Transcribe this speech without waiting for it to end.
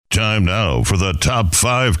Time now for the Top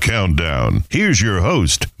 5 Countdown. Here's your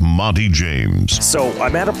host, Monty James. So,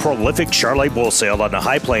 I'm at a prolific Charlotte bull sale on the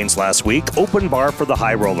High Plains last week, open bar for the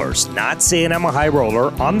high rollers. Not saying I'm a high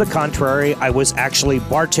roller. On the contrary, I was actually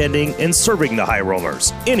bartending and serving the high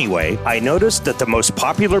rollers. Anyway, I noticed that the most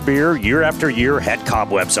popular beer year after year had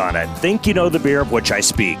cobwebs on it. Think you know the beer of which I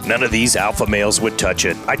speak. None of these alpha males would touch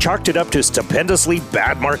it. I chalked it up to stupendously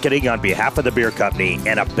bad marketing on behalf of the beer company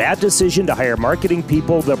and a bad decision to hire marketing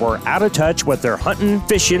people that were out of touch with their hunting,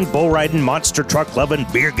 fishing, bull riding, monster truck loving,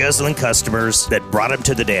 beer guzzling customers that brought them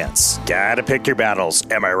to the dance. Gotta pick your battles,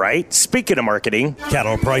 am I right? Speaking of marketing,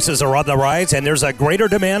 cattle prices are on the rise and there's a greater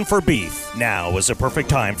demand for beef. Now is a perfect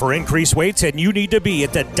time for increased weights and you need to be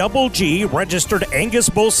at the Double G registered Angus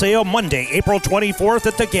Bull Sale Monday, April 24th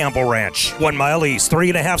at the Gamble Ranch. 1 mile east,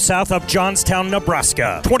 3.5 south of Johnstown,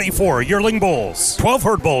 Nebraska. 24 yearling bulls, 12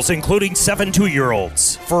 herd bulls including 7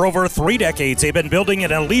 2-year-olds. For over 3 decades, they've been building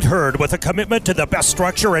an elite herd with a commitment to the best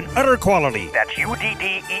structure and utter quality. That's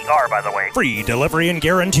UDDER, by the way. Free delivery and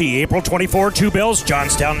guarantee. April 24, 2 Bills,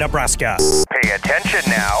 Johnstown, Nebraska. Pay attention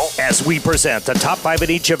now as we present the top 5 in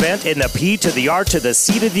each event in the P to the R to the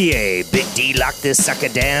C to the A. Big D, lock this sucker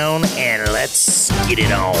down and let's get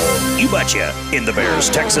it on. You betcha. In the Bears,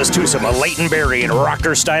 Texas twosome, Leighton Berry and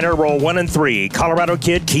Rocker Steiner roll 1 and 3. Colorado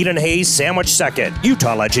Kid, Keenan Hayes sandwich second.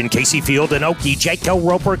 Utah legend Casey Field and Okie Jaco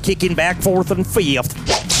Roper kicking back 4th and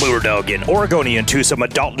 5th. Blue Dog and Oregonian twosome,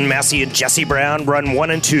 Dalton Massey and Jesse Brown run 1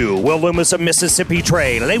 and 2. Will Loomis of Mississippi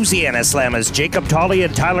Trey, Louisiana Slammers, Jacob Tolley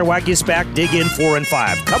and Tyler Wagisback dig in 4 and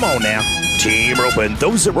 5. Come on now. Team roping,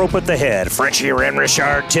 those that rope at the head. Frenchie and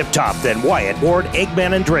Richard tip top, then Wyatt, Ward,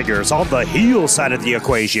 Eggman, and Driggers on the heel side of the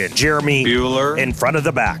equation. Jeremy Bueller in front of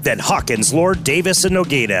the back. Then Hawkins, Lord, Davis, and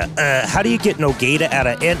Nogueira. How do you get Nogueira out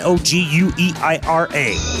of Nogueira?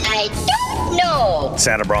 I don't know.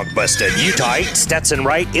 Santa Bronx busted. Utah, Stetson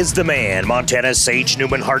Wright is the man. Montana's Sage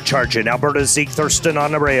Newman hard charging. Alberta's Zeke Thurston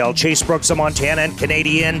on the rail. Chase Brooks of Montana and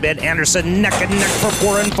Canadian Ben Anderson neck and neck for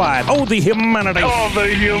 4 and 5. Oh, the humanity. Oh, the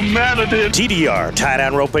humanity. TDR, tie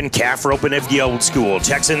down roping, calf roping if you old school.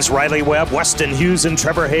 Texans Riley Webb, Weston Hughes, and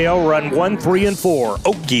Trevor Hale run 1, 3, and 4.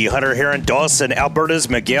 Okie, Hunter Heron, Dawson, Alberta's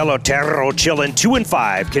Miguel Otero chillin' 2 and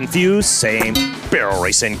 5. Confused, same. Barrel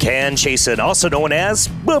racing, can chasing, also known as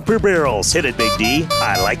bumper barrels. Hit it, Big D.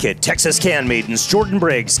 I like it. Texas Can Maidens, Jordan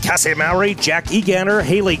Briggs, Cassie Mowry, Jack Eganer,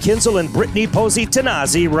 Haley Kinzel, and Brittany Posey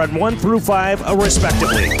Tanazi run 1 through 5,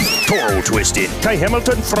 respectively. Toro Twisted, Kai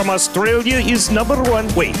Hamilton from Australia is number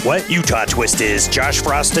 1. Wait, what? Utah Twist is Josh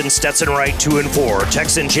Frost and Stetson Wright 2 and 4.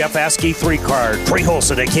 Texan Jeff Askey 3 card. Trey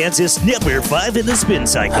Holson of Kansas number 5 in the spin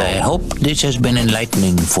cycle. I hope this has been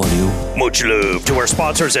enlightening for you. Much love to our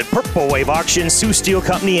sponsors at Purple Wave Auction, Sioux Steel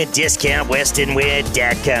Company, and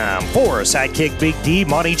DiscountWestonWed.com. For Sidekick Big D,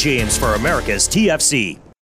 Monty James for America's TFC.